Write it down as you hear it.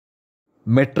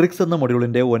Matrix എന്ന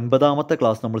മൊഡ്യൂളിൻ്റെ 9ാമത്തെ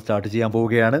class നമ്മൾ start ചെയ്യാൻ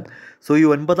പോവുകയാണ്. സോ ഈ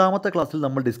 9ാമത്തെ ക്ലാസ്സിൽ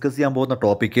നമ്മൾ ഡിസ്കസ് ചെയ്യാൻ പോകുന്ന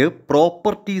ടോപ്പിക്ക്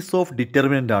പ്രോപ്പർട്ടീസ് ഓഫ്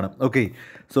ഡിറ്റർമിനൻ്റ് ആണ്. ഓക്കെ,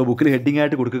 സോ ബുക്കിൽ ഹെഡിങ്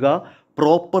ആയിട്ട് കൊടുക്കുക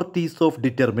പ്രോപ്പർട്ടീസ് ഓഫ്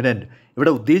ഡിറ്റർമിനൻ്റ്.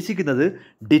 ഇവിടെ ഉദ്ദേശിക്കുന്നത്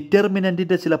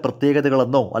ഡിറ്റർമിനൻറ്റിൻ്റെ ചില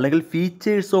പ്രത്യേകതകളെന്നോ അല്ലെങ്കിൽ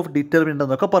ഫീച്ചേഴ്സ് ഓഫ് ഡിറ്റർമിനൻ്റ്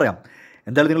എന്നൊക്കെ പറയാം.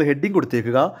 എന്തായാലും നിങ്ങൾ ഹെഡിങ്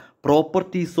കൊടുത്തേക്കുക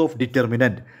പ്രോപ്പർട്ടീസ് ഓഫ്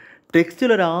ഡിറ്റർമിനൻ്റ്. ടെക്സ്റ്റിൽ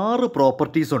ഒരു 6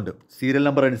 പ്രോപ്പർട്ടീസ് ഉണ്ട്. സീരിയൽ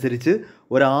നമ്പർ അനുസരിച്ച്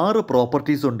ഒരു 6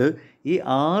 പ്രോപ്പർട്ടീസ് ഉണ്ട്. ഈ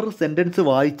 6 സെൻറ്റൻസ്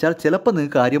വായിച്ചാൽ ചിലപ്പോൾ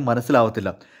നിങ്ങൾക്ക് കാര്യം മനസ്സിലാവത്തില്ല.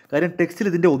 കാര്യം ടെക്സ്റ്റിൽ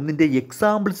ഇതിൻ്റെ ഒന്നിൻ്റെ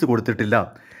എക്സാമ്പിൾസ് കൊടുത്തിട്ടില്ല.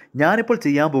 ഞാനിപ്പോൾ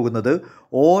ചെയ്യാൻ പോകുന്നത്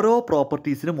ഓരോ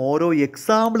പ്രോപ്പർട്ടീസിനും ഓരോ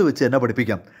എക്സാമ്പിൾ വെച്ച് തന്നെ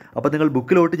പഠിപ്പിക്കാം. അപ്പോൾ നിങ്ങൾ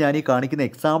ബുക്കിലോട്ട് ഞാൻ ഈ കാണിക്കുന്ന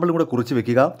എക്സാമ്പിളും കൂടെ കുറിച്ച്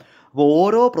വെക്കുക. അപ്പോൾ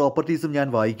ഓരോ പ്രോപ്പർട്ടീസും ഞാൻ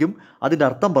വായിക്കും, അതിൻ്റെ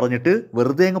അർത്ഥം പറഞ്ഞിട്ട്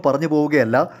വെറുതെ അങ്ങ് പറഞ്ഞു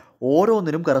പോവുകയല്ല,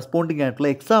 ഓരോന്നിനും കറസ്പോണ്ടിങ് ആയിട്ടുള്ള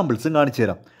എക്സാമ്പിൾസും കാണിച്ചു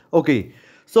തരാം. ഓക്കെ,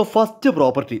 സോ ഫസ്റ്റ്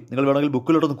പ്രോപ്പർട്ടി നിങ്ങൾ വേണമെങ്കിൽ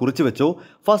ബുക്കിലോട്ടൊന്ന് കുറിച്ച് വെച്ചോ.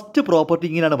 ഫസ്റ്റ് പ്രോപ്പർട്ടി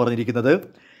ഇങ്ങനെയാണ് പറഞ്ഞിരിക്കുന്നത്: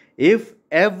 if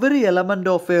every element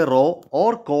of A raw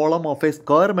or column of A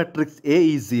square matrix A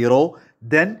is 0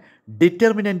 then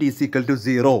determinant is equal to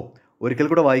 0. ഒരിക്കൽ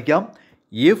കൂടെ വായിക്കാം.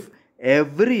 If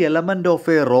every element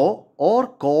of A raw or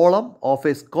column of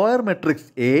A square matrix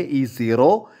A is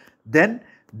 0 then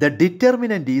the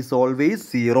determinant is always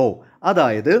 0.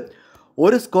 അതായത്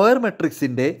ഒരു square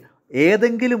മെട്രിക്സിൻ്റെ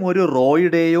ഏതെങ്കിലും ഒരു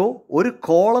റോയുടെയോ ഒരു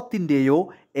കോളത്തിൻ്റെയോ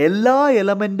എല്ലാ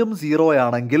എലമെൻറ്റും 0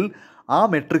 ആണെങ്കിൽ ആ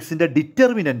മെട്രിക്സിൻ്റെ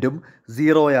ഡിറ്റർമിനൻറ്റും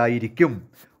 0 ആയിരിക്കും.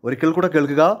 ഒരിക്കൽ കൂടെ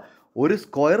കേൾക്കുക. ഒരു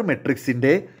സ്ക്വയർ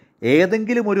മെട്രിക്സിൻ്റെ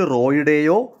ഏതെങ്കിലും ഒരു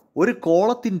റോയുടെയോ ഒരു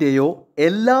കോളത്തിൻ്റെയോ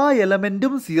എല്ലാ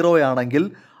എലമെൻറ്റും 0 ആണെങ്കിൽ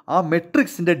ആ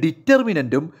മെട്രിക്സിൻ്റെ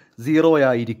ഡിറ്റർമിനൻറ്റും 0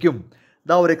 ആയിരിക്കും.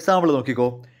 ഇതാ ഒരു എക്സാമ്പിൾ നോക്കിക്കോ.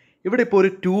 ഇവിടെ ഇപ്പോൾ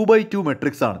ഒരു 2x2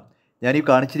 മെട്രിക്സ് ആണ്. ഞാൻ ഈ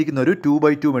കാണിച്ചിരിക്കുന്ന ഒരു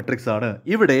 2x2 മെട്രിക്സ് ആണ്.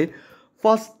 ഇവിടെ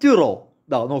ഫസ്റ്റ് റോ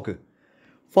ഇതാ നോക്ക്.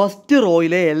 ഫസ്റ്റ്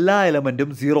റോയിലെ എല്ലാ എലമെൻറ്റും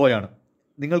 0 ആണ്.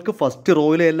 നിങ്ങൾക്ക് ഫസ്റ്റ്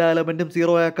റോയിലെ എല്ലാ എലമെൻറ്റും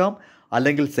 0 ആക്കാം,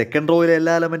 അല്ലെങ്കിൽ സെക്കൻഡ് റോയിലെ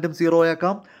എല്ലാ എലമെൻറ്റും 0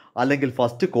 ആക്കാം, അല്ലെങ്കിൽ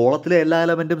ഫസ്റ്റ് കോളത്തിലെ എല്ലാ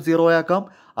എലമെൻറ്റും 0 ആക്കാം,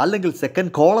 അല്ലെങ്കിൽ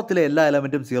സെക്കൻഡ് കോളത്തിലെ എല്ലാ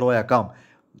എലമെൻറ്റും 0 ആക്കാം.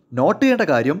 നോട്ട് ചെയ്യേണ്ട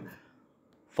കാര്യം,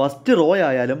 ഫസ്റ്റ് റോ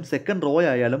ആയാലും സെക്കൻഡ് റോ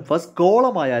ആയാലും ഫസ്റ്റ്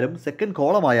കോളം ആയാലും സെക്കൻഡ്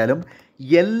കോളം ആയാലും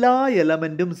എല്ലാ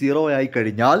എലമെൻറ്റും 0 ആയി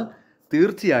കഴിഞ്ഞാൽ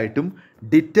തീർച്ചയായിട്ടും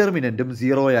ഡിറ്റർമിനൻറ്റും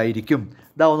 0 ആയിരിക്കും.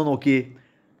 ഇതാ ഒന്ന് നോക്കിയേ,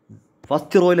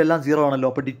 ഫസ്റ്റ് റോയിലെല്ലാം 0 ആണല്ലോ.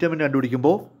 അപ്പോൾ ഡിറ്റർമിനൻറ്റ്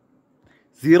കണ്ടുപിടിക്കുമ്പോൾ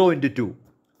 0 × 2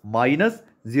 മൈനസ്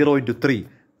 0 × 3.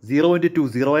 0 × 2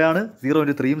 0 ആണ്, 0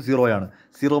 × 3യും 0 ആണ്.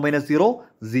 0 - 0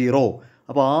 0.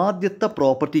 അപ്പോൾ ആദ്യത്തെ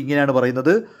പ്രോപ്പർട്ടി ഇങ്ങനെയാണ്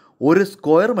പറയുന്നത്: ഒരു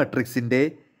സ്ക്വയർ മെട്രിക്സിൻ്റെ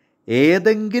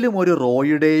ഏതെങ്കിലും ഒരു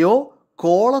റോയുടെയോ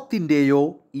കോളത്തിൻ്റെയോ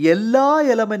എല്ലാ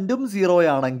എലമെൻറ്റും 0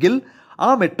 ആണെങ്കിൽ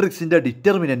ആ മെട്രിക്സിൻ്റെ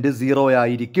ഡിറ്റർമിനൻറ്റ് 0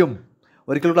 ആയിരിക്കും.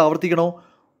 ഒരിക്കൽ കൂടെ ആവർത്തിക്കണോ?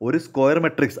 ഒരു സ്ക്വയർ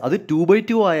മെട്രിക്സ്, അത്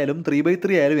 2x2 ആയാലും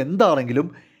 3x3 ആയാലും എന്താണെങ്കിലും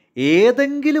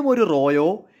ഏതെങ്കിലും ഒരു റോയോ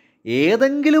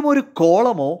ഏതെങ്കിലും ഒരു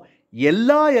കോളമോ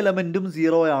എല്ലാ എലമെൻറ്റും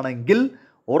 0 ആണെങ്കിൽ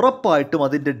ഉറപ്പായിട്ടും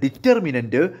അതിൻ്റെ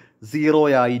ഡിറ്റർമിനൻറ്റ് 0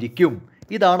 ആയിരിക്കും.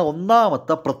 ഇതാണ്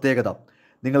ഒന്നാമത്തെ പ്രത്യേകത.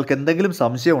 നിങ്ങൾക്ക് എന്തെങ്കിലും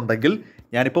സംശയം ഉണ്ടെങ്കിൽ,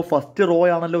 ഞാനിപ്പോൾ ഫസ്റ്റ് റോ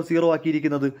ആണല്ലോ 0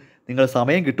 ആക്കിയിരിക്കുന്നത്, നിങ്ങൾ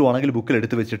സമയം കിട്ടുവാണെങ്കിൽ ബുക്കിൽ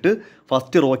എടുത്ത് വെച്ചിട്ട്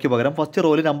ഫസ്റ്റ് റോയ്ക്ക് പകരം ഫസ്റ്റ്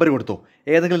റോയിൽ നമ്പർ കൊടുത്തോ,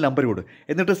 ഏതെങ്കിലും നമ്പർ കൊടു,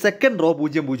 എന്നിട്ട് സെക്കൻഡ് റോ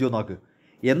 0 0 ആക്ക്.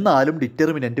 എന്നാലും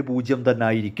ഡിറ്റർമിനൻറ്റ് 0 തന്നെ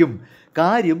ആയിരിക്കും.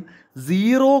 കാര്യം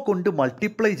 0 കൊണ്ട്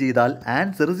മൾട്ടിപ്ലൈ ചെയ്താൽ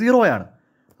ആൻസർ 0 ആണ്.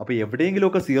 അപ്പോൾ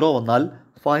എവിടെയെങ്കിലുമൊക്കെ 0 വന്നാൽ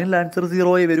ഫൈനൽ ആൻസർ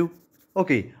 0 വരൂ.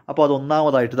 ഓക്കെ, അപ്പോൾ അത്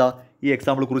ഒന്നാമതായിട്ട് ഇതാ ഈ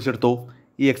എക്സാമ്പിൾ കുറിച്ചെടുത്തോ.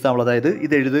 ഈ എക്സാമ്പിൾ, അതായത്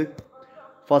ഇത് എഴുത്,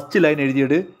 ഫസ്റ്റ് ലൈൻ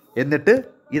എഴുതിയിട്, എന്നിട്ട്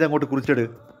ഇതങ്ങോട്ട് കുറിച്ചിട്.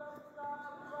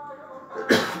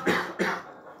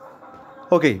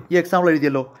 ഓക്കെ, ഈ എക്സാമ്പിൾ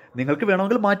എഴുതിയല്ലോ. നിങ്ങൾക്ക്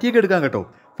വേണമെങ്കിൽ മാറ്റിയൊക്കെ എടുക്കാം കേട്ടോ.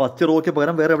 ഫസ്റ്റ് റോയ്ക്ക്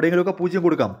പകരം വേറെ എവിടെയെങ്കിലുമൊക്കെ 0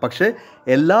 കൊടുക്കാം. പക്ഷേ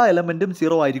എല്ലാ എലമെൻറ്റും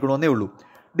 0 ആയിരിക്കണമെന്നേ ഉള്ളൂ.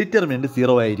 ഡിറ്റർമിനൻറ്റ്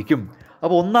 0 ആയിരിക്കും.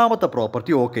 അപ്പോൾ ഒന്നാമത്തെ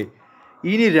പ്രോപ്പർട്ടി ഓക്കെ.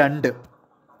 ഇനി 2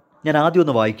 ഞാൻ ആദ്യം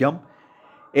ഒന്ന് വായിക്കാം.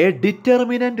 A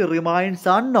determinant remains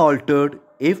അൺആൾട്ടേർഡ്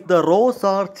if the rose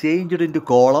R changed in to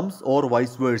columns or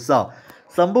vice versa.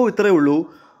 സംഭവം ഇത്രയേ ഉള്ളൂ.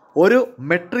 ഒരു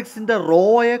മെട്രിക്സിൻ്റെ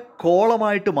റോയെ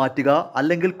കോളമായിട്ട് മാറ്റുക,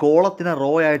 അല്ലെങ്കിൽ കോളത്തിനെ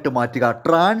റോ ആയിട്ട് മാറ്റുക.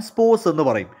 ട്രാൻസ്പോസ് എന്ന്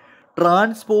പറയും.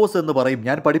 ട്രാൻസ്പോസ് എന്ന് പറയും.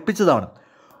 ഞാൻ പഠിപ്പിച്ചതാണ്.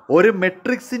 ഒരു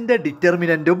മെട്രിക്സിൻ്റെ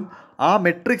ഡിറ്റർമിനൻറ്റും ആ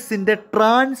മെട്രിക്സിൻ്റെ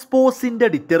ട്രാൻസ്പോസിൻ്റെ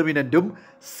ഡിറ്റർമിനൻറ്റും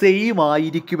സെയിം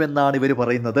ആയിരിക്കുമെന്നാണ് ഇവർ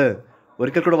പറയുന്നത്.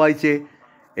 ഒരിക്കൽ കൂടെ വായിച്ചേ.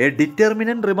 എ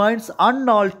ഡിറ്റർമിനൻറ്റ് റിമൈൻസ്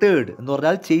അൺആൾട്ടേർഡ് എന്ന്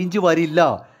പറഞ്ഞാൽ ചേഞ്ച് വരില്ല.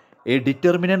 A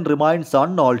determinant remains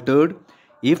അൺആൾട്ടേർഡ്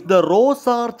if the rose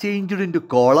R changed in to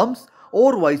columns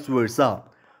or vice versa.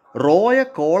 റോയെ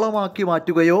കോളമാക്കി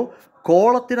മാറ്റുകയോ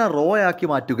കോളത്തിനെ റോ ആക്കി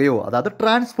മാറ്റുകയോ, അതായത്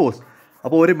ട്രാൻസ്പോസ്.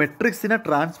 അപ്പോൾ ഒരു മെട്രിക്സിനെ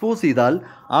ട്രാൻസ്പോസ് ചെയ്താൽ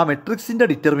ആ മെട്രിക്സിൻ്റെ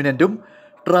ഡിറ്റർമിനൻറ്റും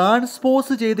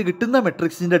ട്രാൻസ്പോസ് ചെയ്ത് കിട്ടുന്ന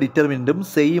മെട്രിക്സിൻ്റെ ഡിറ്റർമിനൻറ്റും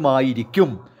സെയിം ആയിരിക്കും.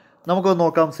 നമുക്കൊന്ന്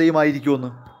നോക്കാം സെയിം ആയിരിക്കുമെന്ന്.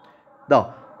 ഇതാ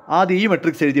ആദ്യം ഈ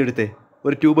മെട്രിക്സ് എഴുതിയെടുത്തേ.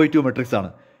 ഒരു 2x2 മെട്രിക്സ് ആണ്.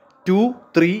 2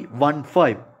 3 1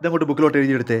 5. ഇതങ്ങോട്ട് ബുക്കിലോട്ട്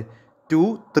എഴുതിയെടുത്തേ. 2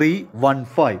 3 1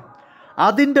 5.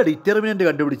 അതിൻ്റെ determinant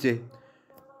കണ്ടുപിടിച്ചേ.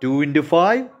 2 into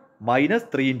 5 minus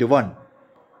 3 into 1.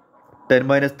 10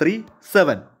 minus 3,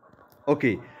 7.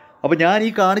 Okay, അപ്പോൾ ഞാൻ ഈ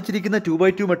കാണിച്ചിരിക്കുന്ന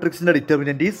 2/2 മെട്രിക്സിൻ്റെ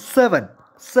ഡിറ്റർമിനൻറ്റ് ഈ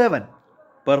 7.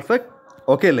 പെർഫെക്റ്റ്.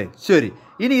 ഓക്കെ അല്ലേ? ശരി,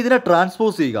 ഇനി ഇതിനെ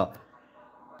ട്രാൻസ്പോസ് ചെയ്യുക.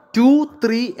 2,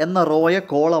 3 എന്ന റോയെ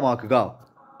കോളമാക്കുക.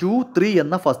 2, 3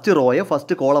 എന്ന ഫസ്റ്റ് റോയെ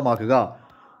ഫസ്റ്റ് കോളമാക്കുക.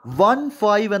 1,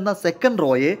 5 എന്ന second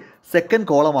റോയെ second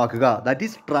കോളമാക്കുക. That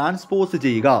is transpose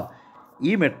ചെയ്യുക.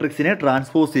 ഈ മെട്രിക്സിനെ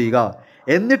ട്രാൻസ്പോസ് ചെയ്യുക.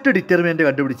 എന്നിട്ട് ഡിറ്റർമിനൻറ്റ്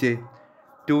കണ്ടുപിടിച്ചേ.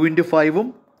 2 into 5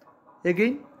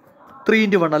 എഗെയിൻ 3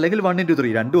 into 1 അല്ലെങ്കിൽ 1 into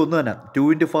 3, രണ്ടും ഒന്ന് തന്നെ. 2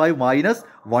 into 5 മൈനസ്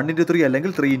 1 into 3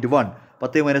 അല്ലെങ്കിൽ 3 into 1,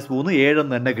 10 minus 3 7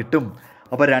 തന്നെ കിട്ടും.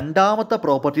 അപ്പോൾ രണ്ടാമത്തെ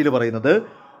പ്രോപ്പർട്ടിയിൽ പറയുന്നത്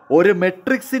ഒരു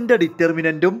മെട്രിക്സിൻ്റെ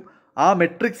ഡിറ്റർമിനൻറ്റും ആ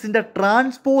മെട്രിക്സിൻ്റെ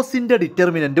ട്രാൻസ്പോസിൻ്റെ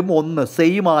ഡിറ്റർമിനൻറ്റും ഒന്ന്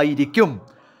സെയിം ആയിരിക്കും.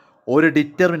 ഒരു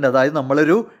ഡിറ്റർമിനൻ്റ്, അതായത്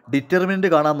നമ്മളൊരു ഡിറ്റർമിനൻ്റ്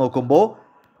കാണാൻ നോക്കുമ്പോൾ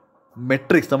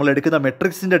മെട്രിക്സ്, നമ്മൾ എടുക്കുന്ന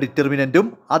മെട്രിക്സിൻ്റെ ഡിറ്റർമിനൻറ്റും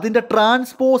അതിൻ്റെ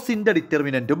ട്രാൻസ്പോസിൻ്റെ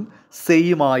ഡിറ്റർമിനൻറ്റും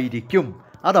സെയിം ആയിരിക്കും.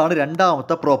 അതാണ്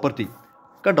രണ്ടാമത്തെ പ്രോപ്പർട്ടി.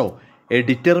 കണ്ടോ? A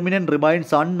determinant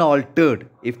remains അൺആൾട്ടേർഡ്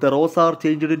if the rose R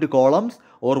changed in to columns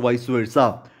or vice versa.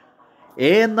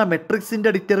 A എന്ന മെട്രിക്സിൻ്റെ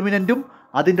ഡിറ്റർമിനൻറ്റും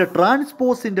അതിൻ്റെ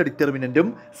ട്രാൻസ്പോസിൻ്റെ ഡിറ്റർമിനൻറ്റും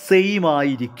സെയിം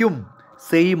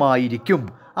ആയിരിക്കും.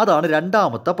 അതാണ്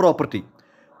രണ്ടാമത്തെ പ്രോപ്പർട്ടി.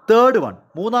 തേർഡ് വൺ,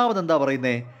 മൂന്നാമത് എന്താ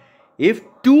പറയുന്നത്? If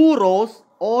 2 rows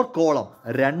or column,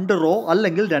 2 raw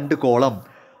അല്ലെങ്കിൽ 2 column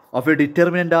of A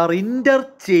determinant R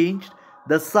interchanged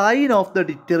the sign of the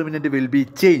determinant will be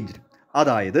changed.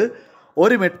 അതായത്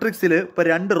ഒരു മെട്രിക്സിൽ ഇപ്പോൾ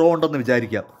 2 റോ ഉണ്ടെന്ന്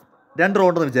വിചാരിക്കുക.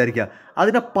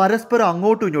 അതിനെ പരസ്പരം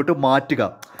അങ്ങോട്ടും ഇങ്ങോട്ടും മാറ്റുക.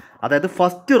 അതായത്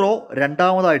ഫസ്റ്റ് റോ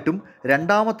രണ്ടാമതായിട്ടും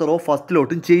രണ്ടാമത്തെ റോ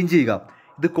ഫസ്റ്റിലോട്ടും ചേഞ്ച് ചെയ്യുക.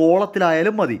 ഇത്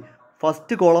കോളത്തിലായാലും മതി.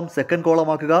 ഫസ്റ്റ് കോളം സെക്കൻഡ് കോളം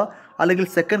ആക്കുക, അല്ലെങ്കിൽ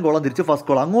സെക്കൻഡ് കോളം തിരിച്ച് ഫസ്റ്റ്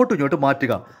കോളം, അങ്ങോട്ടും ഇങ്ങോട്ടും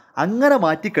മാറ്റുക. അങ്ങനെ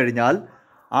മാറ്റിക്കഴിഞ്ഞാൽ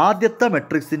ആദ്യത്തെ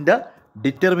മെട്രിക്സിൻ്റെ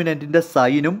ഡിറ്റർമിനൻറ്റിൻ്റെ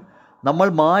സൈനും നമ്മൾ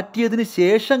മാറ്റിയതിന്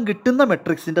ശേഷം കിട്ടുന്ന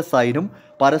മെട്രിക്സിൻ്റെ സൈനും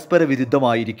പരസ്പര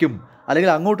വിരുദ്ധമായിരിക്കും,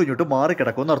 അല്ലെങ്കിൽ അങ്ങോട്ടും ഇങ്ങോട്ടും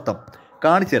മാറിക്കിടക്കുമെന്ന് അർത്ഥം.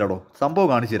 കാണിച്ചു തരാടോ, സംഭവം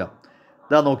കാണിച്ചു തരാം.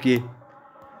 ഇതാ നോക്കിയേ,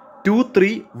 2,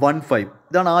 3, 1, 5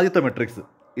 ഇതാണ് ആദ്യത്തെ മെട്രിക്സ്.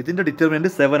 ഇതിൻ്റെ ഡിറ്റർമിനൻറ്റ്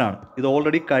 7 ആണ്. ഇത്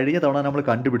ഓൾറെഡി കഴിഞ്ഞ തവണ നമ്മൾ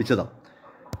കണ്ടുപിടിച്ചതാണ്.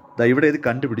 ഇതാ ഇവിടെ ഇത്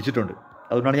കണ്ടുപിടിച്ചിട്ടുണ്ട്.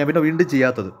 അതുകൊണ്ടാണ് ഞാൻ പിന്നെ വീണ്ടും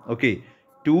ചെയ്യാത്തത്. ഓക്കെ,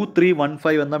 2, 3, 1,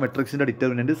 5 എന്ന മെട്രിക്സിൻ്റെ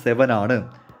ഡിറ്റർമിനൻറ്റ് 7 ആണ്.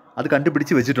 അത്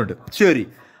കണ്ടുപിടിച്ച് വെച്ചിട്ടുണ്ട്. ശരി,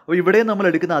 അപ്പോൾ ഇവിടെ നമ്മൾ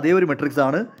എടുക്കുന്ന അതേ ഒരു മെട്രിക്സ്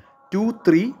ആണ് 2,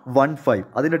 3, 1, 5.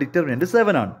 അതിൻ്റെ ഡിറ്റർമിനൻറ്റ്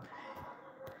 7 ആണ്.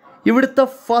 ഇവിടുത്തെ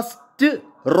ഫസ്റ്റ്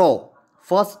റോ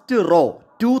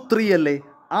 2, 3 അല്ലേ,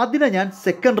 അതിനെ ഞാൻ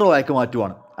സെക്കൻഡ് റോ ആക്കി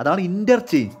മാറ്റുവാണ്. അതാണ്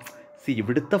ഇൻ്റർചേഞ്ച്.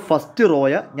 ഇവിടുത്തെ ഫസ്റ്റ്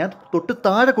റോയെ ഞാൻ തൊട്ട്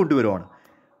താഴെ കൊണ്ടുവരുവാണ്.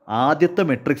 ആദ്യത്തെ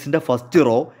മെട്രിക്സിൻ്റെ ഫസ്റ്റ്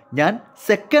റോ ഞാൻ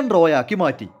സെക്കൻഡ് റോയാക്കി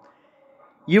മാറ്റി.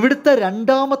 ഇവിടുത്തെ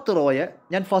രണ്ടാമത്തെ റോയെ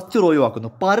ഞാൻ ഫസ്റ്റ് റോയും ആക്കുന്നു.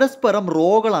 പരസ്പരം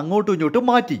റോകൾ അങ്ങോട്ടും ഇങ്ങോട്ടും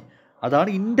മാറ്റി. അതാണ്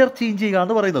ഇൻ്റർചേഞ്ച് ചെയ്യുക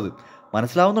എന്ന് പറയുന്നത്.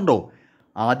 മനസ്സിലാവുന്നുണ്ടോ?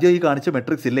 ആദ്യം ഈ കാണിച്ച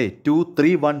മെട്രിക്സ് ഇല്ലേ, 2,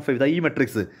 3, 1, 5, ഈ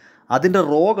മെട്രിക്സ്, അതിൻ്റെ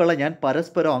റോകളെ ഞാൻ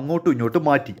പരസ്പരം അങ്ങോട്ടും ഇങ്ങോട്ടും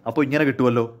മാറ്റി. അപ്പോൾ ഇങ്ങനെ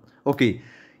കിട്ടുമല്ലോ. ഓക്കെ,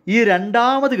 ഈ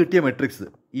രണ്ടാമത് കിട്ടിയ മെട്രിക്സ്,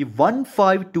 ഈ 1,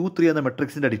 5, 2, 3 എന്ന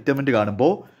മെട്രിക്സിൻ്റെ ഡിറ്റർമിനൻറ്റ്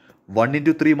കാണുമ്പോൾ 1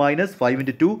 into 3 മൈനസ് 5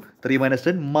 into 2, 3 minus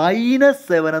 10,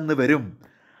 -7 എന്ന് വരും.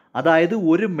 അതായത്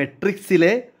ഒരു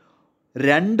മെട്രിക്സിലെ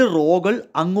 2 റോകൾ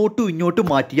അങ്ങോട്ടും ഇങ്ങോട്ടും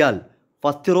മാറ്റിയാൽ,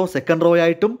 ഫസ്റ്റ് റോ സെക്കൻഡ് റോ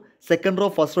ആയിട്ടും സെക്കൻഡ് റോ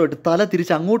ഫസ്റ്റ് റോ ആയിട്ട് തല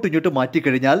തിരിച്ച് അങ്ങോട്ടും ഇങ്ങോട്ടും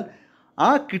മാറ്റിക്കഴിഞ്ഞാൽ ആ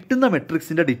കിട്ടുന്ന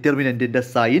മെട്രിക്സിൻ്റെ ഡിറ്റർമിനൻറ്റിൻ്റെ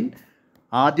സൈൻ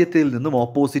ആദ്യത്തിൽ നിന്നും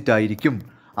ഓപ്പോസിറ്റ് ആയിരിക്കും.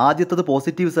 ആദ്യത്തത്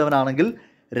 +7 ആണെങ്കിൽ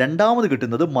രണ്ടാമത്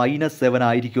കിട്ടുന്നത് -7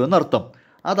 ആയിരിക്കും എന്നർത്ഥം.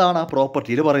 അതാണ് ആ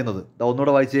പ്രോപ്പർട്ടിയിൽ പറയുന്നത്.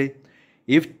 ഒന്നുകൂടെ വായിച്ചേ.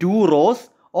 ഇഫ് 2 rows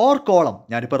ഓർ കോളം,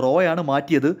 ഞാനിപ്പോൾ റോയാണ്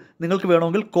മാറ്റിയത്, നിങ്ങൾക്ക്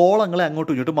വേണമെങ്കിൽ കോളങ്ങളെ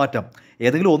അങ്ങോട്ടും ഇങ്ങോട്ടും മാറ്റാം.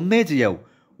 ഏതെങ്കിലും ഒന്നേ ചെയ്യാവൂ.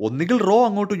 ഒന്നുകിൽ റോ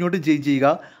അങ്ങോട്ടും ഇങ്ങോട്ടും ചേഞ്ച് ചെയ്യുക,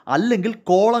 അല്ലെങ്കിൽ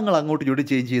കോളങ്ങൾ അങ്ങോട്ടും ഇങ്ങോട്ടും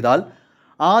ചേഞ്ച് ചെയ്താൽ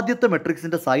ആദ്യത്തെ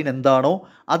മെട്രിക്സിൻ്റെ സൈൻ എന്താണോ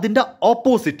അതിൻ്റെ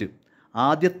ഓപ്പോസിറ്റ്,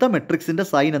 ആദ്യത്തെ മെട്രിക്സിൻ്റെ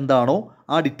സൈൻ എന്താണോ,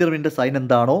 ആ ഡിറ്റർമിനൻ്റ് സൈൻ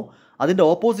എന്താണോ അതിൻ്റെ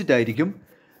ഓപ്പോസിറ്റ് ആയിരിക്കും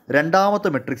രണ്ടാമത്തെ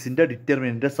മെട്രിക്സിൻ്റെ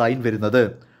ഡിറ്റർമിനൻ്റ് സൈൻ വരുന്നത്.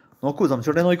 നോക്കൂ,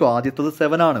 സംശയം നോക്കൂ. ആദ്യത്തത്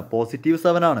 7 ആണ്,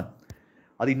 +7 ആണ്.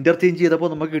 അത് ഇൻ്റർചേഞ്ച് ചെയ്തപ്പോൾ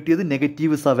നമുക്ക് കിട്ടിയത്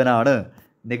 -7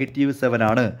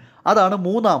 ആണ്. അതാണ്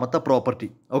മൂന്നാമത്തെ പ്രോപ്പർട്ടി.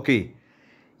 ഓക്കെ,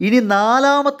 ഇനി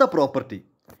നാലാമത്തെ property,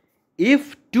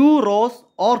 if 2 rows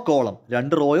or column,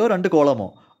 2 റോയോ 2 കോളമോ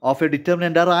of A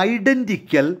determinant are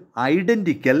identical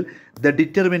the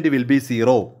determinant will be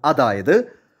 0. അതായത്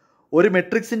ഒരു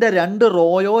മെട്രിക്സിൻ്റെ 2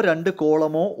 റോയോ 2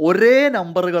 കോളമോ ഒരേ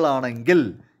നമ്പറുകളാണെങ്കിൽ,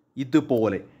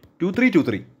 ഇതുപോലെ 2, 3, 2,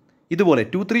 3, ഇതുപോലെ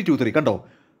 2, 3, 2, 3 കണ്ടോ,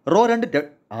 റോ 2,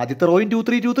 ആദ്യത്തെ റോയും 2,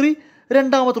 3, 2, 3,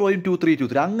 രണ്ടാമത്തെ റോയും 2, 3, 2,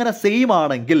 3 അങ്ങനെ സെയിം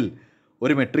ആണെങ്കിൽ,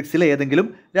 ഒരു മെട്രിക്സിലെ ഏതെങ്കിലും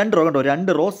 2 റോ കണ്ടോ,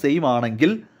 2 റോ സെയിം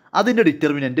ആണെങ്കിൽ അതിൻ്റെ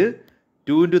ഡിറ്റർമിനൻറ്റ്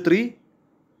 2 into 3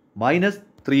 മൈനസ്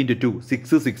 3 into 2,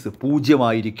 6 0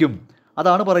 ആയിരിക്കും.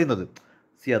 അതാണ് പറയുന്നത്.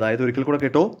 അതായത് ഒരിക്കൽ കൂടെ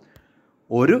കേട്ടോ,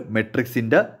 ഒരു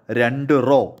മെട്രിക്സിൻ്റെ 2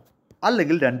 റോ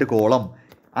അല്ലെങ്കിൽ 2 കോളം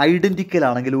ഐഡൻറ്റിക്കൽ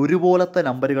ആണെങ്കിൽ, ഒരുപോലത്തെ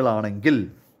നമ്പറുകളാണെങ്കിൽ,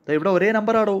 ഇവിടെ ഒരേ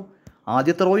നമ്പറാണോ,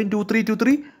 ആദ്യത്തെ റോയും 2 3 2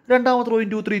 3, രണ്ടാമത്തെ റോയും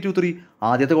 2 3 2 3.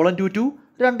 ആദ്യത്തെ കോളം 2 2,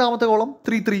 രണ്ടാമത്തെ കോളം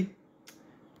 3 3.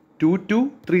 2 2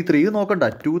 3 3 ഇത് നോക്കണ്ട.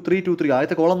 2 3 2 3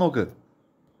 ആദ്യത്തെ കോളം നോക്ക്.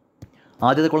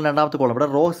 ആദ്യത്തെ കോളം രണ്ടാമത്തെ കോളം. ഇവിടെ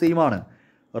റോ സെയിം ആണ്,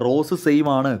 റോസ് സെയിം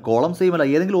ആണ്, കോളം സെയിം അല്ല.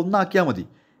 ഏതെങ്കിലും ഒന്നാക്കിയാൽ മതി,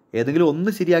 ഏതെങ്കിലും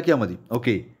ഒന്ന് ശരിയാക്കിയാൽ മതി.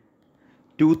 ഓക്കെ,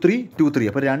 2 3 2 3.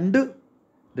 അപ്പോൾ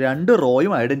രണ്ട്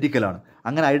റോയും ഐഡൻറ്റിക്കലാണ്.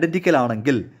 അങ്ങനെ ഐഡൻറ്റിക്കൽ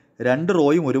ആണെങ്കിൽ, രണ്ട്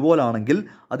റോയും ഒരുപോലെ ആണെങ്കിൽ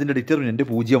അതിൻ്റെ ഡിറ്റർമിനൻറ്റ്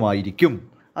 0 ആയിരിക്കും.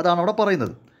 അതാണ് അവിടെ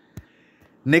പറയുന്നത്.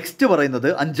 നെക്സ്റ്റ് പറയുന്നത്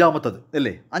അഞ്ചാമത്തത്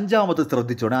അല്ലേ. അഞ്ചാമത്തത്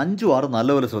ശ്രദ്ധിച്ചോണേ, 5 6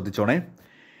 നല്ലപോലെ ശ്രദ്ധിച്ചോണേ.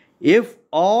 If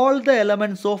all the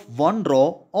elements of one raw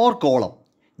or column.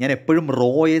 ഞാൻ എപ്പോഴും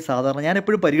റോയെ സാധാരണ ഞാൻ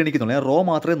എപ്പോഴും പരിഗണിക്കുന്നുള്ളൂ, ഞാൻ റോ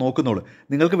മാത്രമേ നോക്കുന്നുള്ളൂ.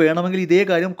 നിങ്ങൾക്ക് വേണമെങ്കിൽ ഇതേ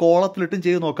കാര്യം കോളത്തിലിട്ടും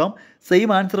ചെയ്ത് നോക്കാം, സെയിം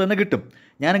ആൻസർ തന്നെ കിട്ടും.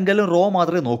 ഞാൻ എങ്കിലും റോ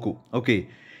മാത്രമേ നോക്കൂ. Okay,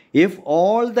 if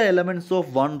all the elements of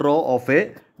one row of A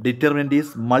determinant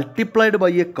is multiplied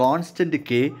by A constant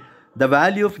K, the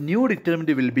value of new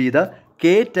determinant will be the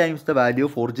K times the value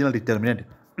of original determinant.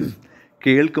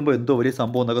 കേൾക്കുമ്പോൾ എന്തോ വലിയ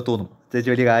സംഭവം എന്നൊക്കെ തോന്നും, ചേച്ചി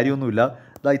വലിയ കാര്യമൊന്നുമില്ല.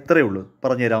 ഇതാ ഇത്രയേ ഉള്ളൂ,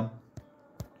 പറഞ്ഞുതരാം.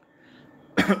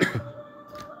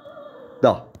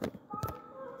 ഇതാ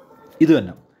ഇത്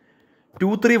തന്നെ 2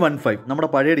 3 1 5 നമ്മുടെ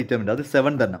പഴയ ഡിറ്റർമിനൻറ്റ്, അത്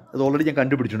 7 തന്നെ. അത് ഓൾറെഡി ഞാൻ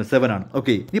കണ്ടുപിടിച്ചിട്ടുണ്ട്, 7 ആണ്.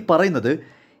 ഓക്കെ, ഈ പറയുന്നത്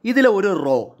ഇതിലെ ഒരു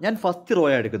റോ, ഞാൻ ഫസ്റ്റ്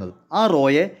റോയാണ് എടുക്കുന്നത്. ആ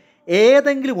റോയെ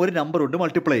ഏതെങ്കിലും ഒരു നമ്പർ കൊണ്ട്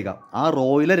മൾട്ടിപ്ലൈ ചെയ്യുക. ആ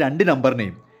റോയിലെ രണ്ട്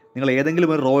നമ്പറിനെയും നിങ്ങൾ ഏതെങ്കിലും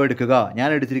ഒരു റോ എടുക്കുക. ഞാൻ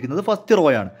എടുത്തിരിക്കുന്നത് ഫസ്റ്റ്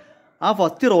റോയാണ്. ആ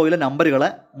ഫസ്റ്റ് റോയിലെ നമ്പറുകളെ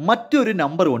മറ്റൊരു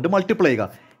നമ്പർ കൊണ്ട് മൾട്ടിപ്ലൈ ചെയ്യുക.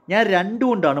 ഞാൻ 2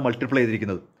 കൊണ്ടാണ് മൾട്ടിപ്ലൈ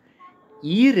ചെയ്തിരിക്കുന്നത്.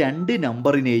 ഈ രണ്ട്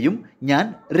നമ്പറിനെയും ഞാൻ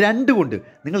 2 കൊണ്ട്,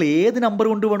 നിങ്ങൾ ഏത് നമ്പർ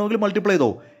കൊണ്ട് വേണമെങ്കിലും മൾട്ടിപ്ലൈ ചെയ്തോ,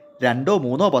 2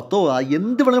 3 10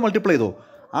 എന്ത് വേണമെങ്കിലും മൾട്ടിപ്ലൈ ചെയ്തോ.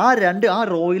 ആ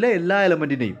റോയിലെ എല്ലാ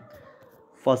എലമെൻറ്റിനെയും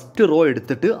ഫസ്റ്റ് റോ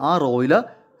എടുത്തിട്ട് ആ റോയിലെ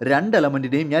രണ്ട്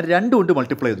എലമെൻറ്റിനെയും ഞാൻ 2 കൊണ്ട്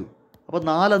മൾട്ടിപ്ലൈ ചെയ്തു. അപ്പോൾ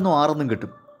 4 എന്നും 6 എന്നും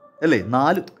കിട്ടും അല്ലേ.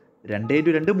 4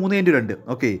 2 × 2 3 × 2.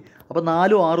 ഓക്കെ, അപ്പോൾ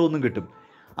 4 6 ഒന്നും കിട്ടും.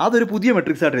 അതൊരു പുതിയ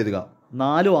മെട്രിക്സ് ആയിട്ട് എഴുതുക.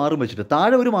 4 6 വെച്ചിട്ട്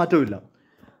താഴെ ഒരു മാറ്റവും ഇല്ല.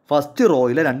 ഫസ്റ്റ്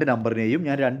റോയിലെ രണ്ട് നമ്പറിനെയും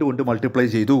ഞാൻ 2 കൊണ്ട് മൾട്ടിപ്ലൈ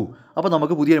ചെയ്തു. അപ്പോൾ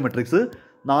നമുക്ക് പുതിയ മെട്രിക്സ്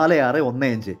 4 6 1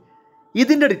 5.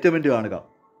 ഇതിൻ്റെ ഡിറ്റർമിനൻറ്റ് കാണുക.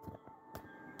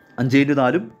 5 ×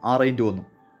 4 6 × 1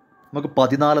 നമുക്ക്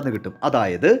 14 എന്ന് കിട്ടും.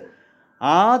 അതായത്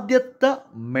ആദ്യത്തെ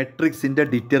മെട്രിക്സിൻ്റെ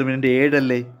ഡിറ്റർമിനൻറ്റ് 7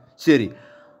 അല്ലേ. ശരി,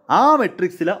 ആ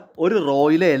മെട്രിക്സിലെ ഒരു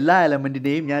റോയിലെ എല്ലാ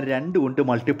എലമെൻറ്റിനെയും ഞാൻ 2 കൊണ്ട്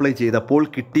മൾട്ടിപ്ലൈ ചെയ്തപ്പോൾ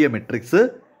കിട്ടിയ മെട്രിക്സ്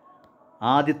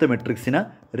ആദ്യത്തെ മെട്രിക്സിനെ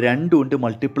 2 കൊണ്ട്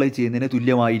മൾട്ടിപ്ലൈ ചെയ്യുന്നതിന്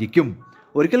തുല്യമായിരിക്കും.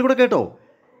 ഒരിക്കൽ കൂടെ കേട്ടോ,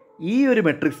 ഈ ഒരു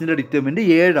മെട്രിക്സിൻ്റെ ഡിറ്റർമിനൻറ്റ്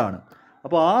 7 ആണ്.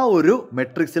 അപ്പോൾ ആ ഒരു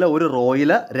മെട്രിക്സിലെ ഒരു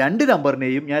റോയിലെ രണ്ട്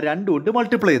നമ്പറിനെയും ഞാൻ 2 കൊണ്ട്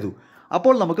മൾട്ടിപ്ലൈ ചെയ്തു.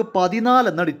 അപ്പോൾ നമുക്ക് 14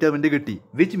 എന്ന ഡിറ്റർമിനൻറ്റ് കിട്ടി.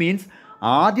 വിച്ച് മീൻസ്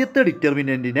ആദ്യത്തെ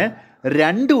ഡിറ്റർമിനൻറ്റിനെ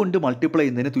 2 കൊണ്ട് മൾട്ടിപ്ലൈ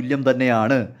ചെയ്യുന്നതിന് തുല്യം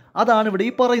തന്നെയാണ്. അതാണ് ഇവിടെ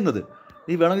ഈ പറയുന്നത്.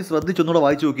 നീ വേണമെങ്കിൽ ശ്രദ്ധിച്ചൊന്നുകൂടെ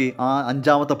വായിച്ചു നോക്കി ആ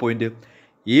 5ാമത്തെ point.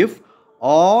 If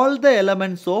all the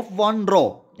elements of one raw,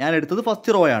 ഞാൻ എടുത്തത്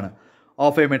first റോയാണ്,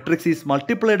 of A matrix is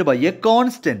multiplied by A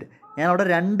constant. ഞാൻ അവിടെ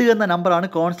 2 എന്ന നമ്പറാണ്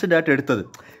കോൺസ്റ്റൻ്റ് ആയിട്ട് എടുത്തത്.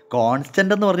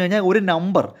 കോൺസ്റ്റൻ്റ് എന്ന് പറഞ്ഞു കഴിഞ്ഞാൽ ഒരു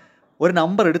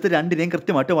നമ്പർ എടുത്ത് 2നെയും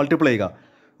കൃത്യമായിട്ട് മൾട്ടിപ്ലൈ ചെയ്യുക.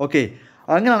 ഓക്കെ,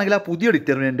 അങ്ങനെയാണെങ്കിൽ ആ പുതിയ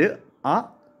ഡിറ്റർമിനൻറ്റ് ആ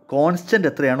കോൺസ്റ്റൻ്റ്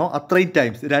എത്രയാണോ അത്രയും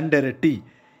ടൈംസ് 2 ഇരട്ടി.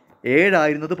 7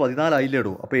 ആയിരുന്നത് 14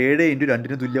 ആയില്ലേടൂ. അപ്പോൾ 7 ×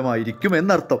 2 തുല്യമായിരിക്കും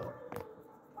എന്നർത്ഥം.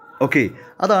 ഓക്കെ,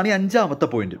 അതാണ് ഈ 5ാമത്തെ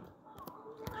പോയിന്റ്.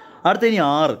 അടുത്ത ഇനി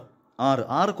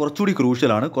 6 കുറച്ചുകൂടി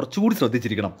ക്രൂഷ്യലാണ്, കുറച്ചുകൂടി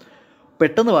ശ്രദ്ധിച്ചിരിക്കണം.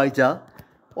 പെട്ടെന്ന് വായിച്ചാൽ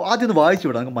ആദ്യം ഒന്ന് വായിച്ചു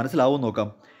വിടാം, നമുക്ക് മനസ്സിലാവുമെന്ന് നോക്കാം.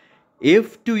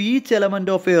 If to each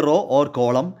element of A raw or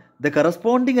column the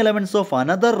corresponding elements of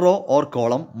another raw or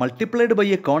column multiplied by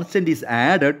A constant is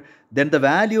added then the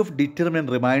value of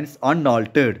determinant remains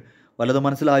അൺആൾട്ടേഡ്. വല്ലതും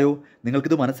മനസ്സിലായോ?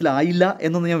 നിങ്ങൾക്കിത് മനസ്സിലായില്ല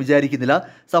എന്നൊന്നും ഞാൻ വിചാരിക്കുന്നില്ല.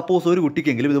 സപ്പോസ് ഒരു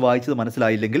കുട്ടിക്കെങ്കിലും ഇത് വായിച്ചത്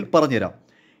മനസ്സിലായില്ലെങ്കിൽ പറഞ്ഞുതരാം.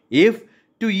 If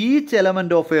to each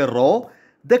element of a row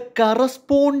the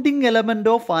corresponding element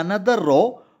of another row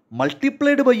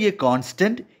multiplied by a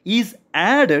constant is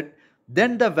added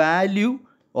then the value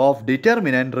of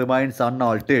determinant remains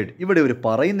unaltered. ഇവിടെ ഒരു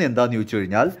പറയുന്നത് എന്താണെന്ന് ചോദിച്ചു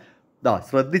കഴിഞ്ഞാൽ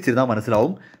ശ്രദ്ധിച്ചിരുന്നാൽ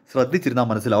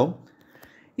മനസ്സിലാവും.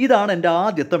 ഇതാണ് എൻ്റെ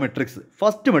ആദ്യത്തെ മെട്രിക്സ്,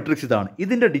 ഫസ്റ്റ് മെട്രിക്സ് ഇതാണ്.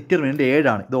 ഇതിൻ്റെ ഡിറ്റർമിനൻറ്റ് 7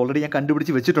 ആണ്. ഇത് ഓൾറെഡി ഞാൻ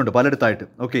കണ്ടുപിടിച്ച് വെച്ചിട്ടുണ്ട് പലയിടത്തായിട്ട്.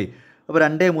 ഓക്കെ, അപ്പോൾ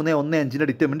 2 3 1 5ൻ്റെ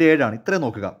ഡിറ്റർമിനൻറ്റ് 7 ആണ്. ഇത്രയും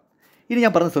നോക്കുക. ഇനി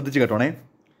ഞാൻ പറഞ്ഞ് ശ്രദ്ധിച്ച് കേട്ടോണേ.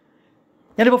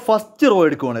 ഞാനിപ്പോൾ ഫസ്റ്റ് റോ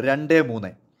എടുക്കുവാണ് 2 3.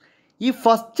 ഈ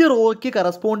ഫസ്റ്റ് റോയ്ക്ക്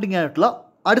കറസ്പോണ്ടിങ് ആയിട്ടുള്ള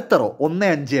അടുത്ത റോ 1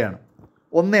 5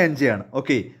 ആണ്.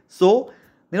 ഓക്കെ, സോ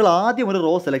നിങ്ങൾ ആദ്യം ഒരു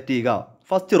റോ സെലക്ട് ചെയ്യുക.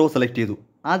 ഫസ്റ്റ് റോ സെലക്ട് ചെയ്തു,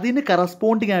 അതിന്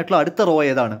കറസ്പോണ്ടിങ് ആയിട്ടുള്ള അടുത്ത റോ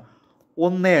ഏതാണ്?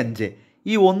 1 5.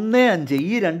 ഈ 1 5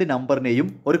 ഈ രണ്ട് നമ്പറിനെയും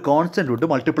ഒരു കോൺസ്റ്റൻ്റ് കൊണ്ട്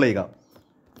മൾട്ടിപ്ലൈ ചെയ്യുക.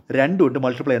 2 കൊണ്ട്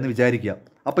മൾട്ടിപ്ലൈ എന്ന് വിചാരിക്കുക.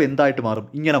 അപ്പോൾ എന്തായിട്ട് മാറും?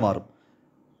 ഇങ്ങനെ മാറും.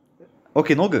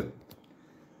 ഓക്കെ, നോക്ക്.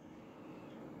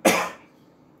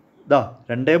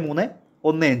 2 3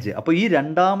 1 5. അപ്പോൾ ഈ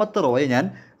രണ്ടാമത്തെ റോയെ ഞാൻ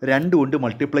 2 കൊണ്ട്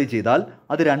മൾട്ടിപ്ലൈ ചെയ്താൽ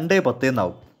അത് 2 10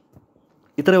 എന്നാവും.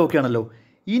 ഇത്രയും ഓക്കെ ആണല്ലോ.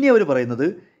 ഇനി അവർ പറയുന്നത്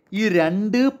ഈ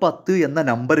 2 10 എന്ന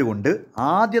നമ്പർ കൊണ്ട്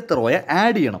ആദ്യത്തെ റോയെ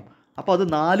ആഡ് ചെയ്യണം. അപ്പോൾ അത്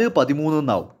 4 13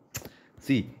 എന്നാവും.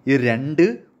 സി ഈ 2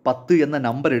 10 എന്ന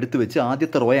നമ്പർ എടുത്ത് വെച്ച്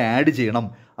ആദ്യത്തെ റോയെ ആഡ് ചെയ്യണം.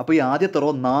 അപ്പോൾ ഈ ആദ്യത്തെ റോ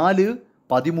 4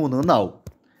 13 എന്നാവും.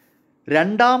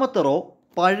 രണ്ടാമത്തെ റോ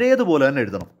പഴയതുപോലെ തന്നെ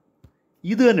എഴുതണം.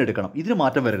 ഇത് തന്നെ എടുക്കണം, ഇതിന്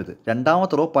മാറ്റം വരരുത്.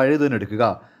 രണ്ടാമത്തെ റോ പഴയത് തന്നെ എടുക്കുക.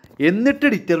 എന്നിട്ട്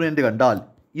ഡിറ്റർമിനൻറ്റ് കണ്ടാൽ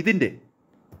ഇതിൻ്റെ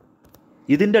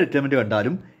ഡിറ്റർമിനൻറ്റ്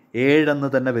കണ്ടാലും 7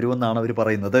 തന്നെ വരുമെന്നാണ് അവർ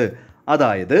പറയുന്നത്.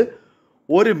 അതായത്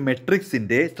ഒരു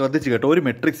മെട്രിക്സിൻ്റെ, ശ്രദ്ധിച്ച് കേട്ടോ, ഒരു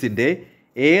മെട്രിക്സിൻ്റെ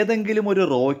ഏതെങ്കിലും ഒരു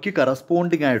റോയ്ക്ക്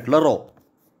കറസ്പോണ്ടിങ് ആയിട്ടുള്ള റോ,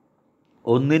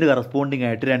 1ന് കറസ്പോണ്ടിങ്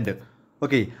ആയിട്ട് 2.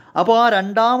 ഓക്കെ, അപ്പോൾ ആ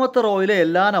രണ്ടാമത്തെ റോയിലെ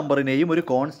എല്ലാ നമ്പറിനെയും ഒരു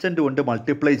കോൺസ്റ്റൻറ്റ് കൊണ്ട്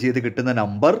മൾട്ടിപ്ലൈ ചെയ്ത് കിട്ടുന്ന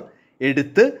നമ്പർ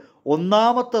എടുത്ത്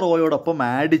ഒന്നാമത്തെ റോയോടൊപ്പം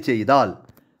ആഡ് ചെയ്താൽ,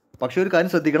 പക്ഷേ ഒരു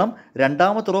കാര്യം ശ്രദ്ധിക്കണം,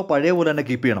 രണ്ടാമത്തെ റോ പഴയ പോലെ തന്നെ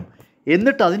കീപ്പ് ചെയ്യണം.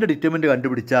 എന്നിട്ട് അതിൻ്റെ ഡിറ്റർമിനൻറ്റ്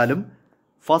കണ്ടുപിടിച്ചാലും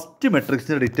ഫസ്റ്റ്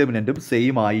മെട്രിക്സിൻ്റെ ഡിറ്റർമിനൻറ്റും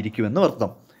സെയിം ആയിരിക്കുമെന്ന്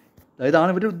അർത്ഥം.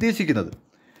 ഇതാണ് ഇവർ ഉദ്ദേശിക്കുന്നത്.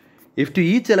 If to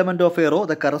each element of A raw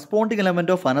the corresponding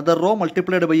element of another raw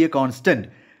multiplied by A constant,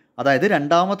 അതായത്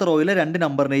രണ്ടാമത്തെ റോയിലെ 2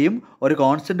 നമ്പറിനെയും ഒരു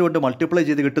കോൺസ്റ്റൻറ്റ് കൊണ്ട് മൾട്ടിപ്ലൈ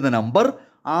ചെയ്ത് കിട്ടുന്ന നമ്പർ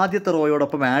ആദ്യത്തെ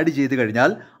റോയോടൊപ്പം ആഡ് ചെയ്ത്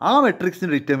കഴിഞ്ഞാൽ ആ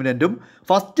മെട്രിക്സിൻ്റെ ഡിറ്റർമിനൻറ്റും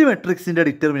ഫസ്റ്റ് മെട്രിക്സിൻ്റെ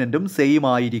ഡിറ്റർമിനൻറ്റും സെയിം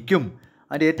ആയിരിക്കും.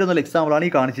 അതിൻ്റെ ഏറ്റവും നല്ല എക്സാമ്പിളാണ്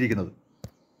ഈ കാണിച്ചിരിക്കുന്നത്.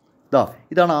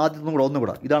 ഇതാണ് ആദ്യത്തെ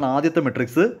ഒന്നുകൂടെ ഇതാണ് ആദ്യത്തെ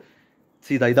മെട്രിക്സ്.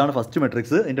 ഇതാണ് ഫസ്റ്റ്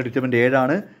മെട്രിക്സ്. ഇതിൻ്റെ ഡിറ്റർമിനൻറ്റ് 7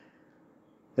 ആണ്.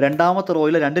 രണ്ടാമത്തെ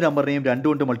റോയിലെ 2 നമ്പറിനെയും 2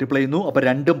 കൊണ്ട് മൾട്ടിപ്ലൈ ചെയ്യുന്നു. അപ്പോൾ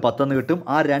 2ഉം 10 എന്ന് കിട്ടും.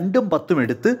 ആ 2ഉം 10ഉം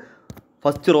എടുത്ത്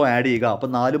ഫസ്റ്റ് റോ ആഡ് ചെയ്യുക. അപ്പോൾ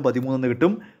 4ഉം 13 എന്ന്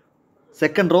കിട്ടും.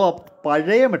 സെക്കൻഡ് റോ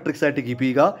പഴയ മെട്രിക്സ് ആയിട്ട് കീപ്പ്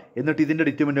ചെയ്യുക. എന്നിട്ട് ഇതിൻ്റെ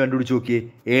ഡിറ്റർമിനൻറ്റ് കണ്ടുപിടിച്ച് നോക്കിയേ,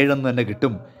 7 തന്നെ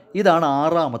കിട്ടും. ഇതാണ്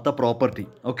 6ാമത്തെ പ്രോപ്പർട്ടി.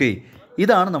 ഓക്കെ,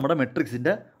 ഇതാണ് നമ്മുടെ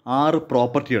മെട്രിക്സിൻ്റെ 6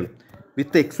 പ്രോപ്പർട്ടികൾ.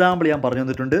 വിത്ത് എക്സാമ്പിൾ ഞാൻ പറഞ്ഞു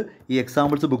തന്നിട്ടുണ്ട്. ഈ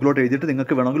എക്സാമ്പിൾസ് ബുക്കിലോട്ട് എഴുതിയിട്ട്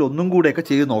നിങ്ങൾക്ക് വേണമെങ്കിൽ ഒന്നും കൂടെയൊക്കെ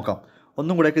ചെയ്ത് നോക്കാം.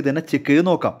 ഒന്നും കൂടെയൊക്കെ ഇത് തന്നെ ചെക്ക് ചെയ്ത്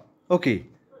നോക്കാം. ഓക്കെ.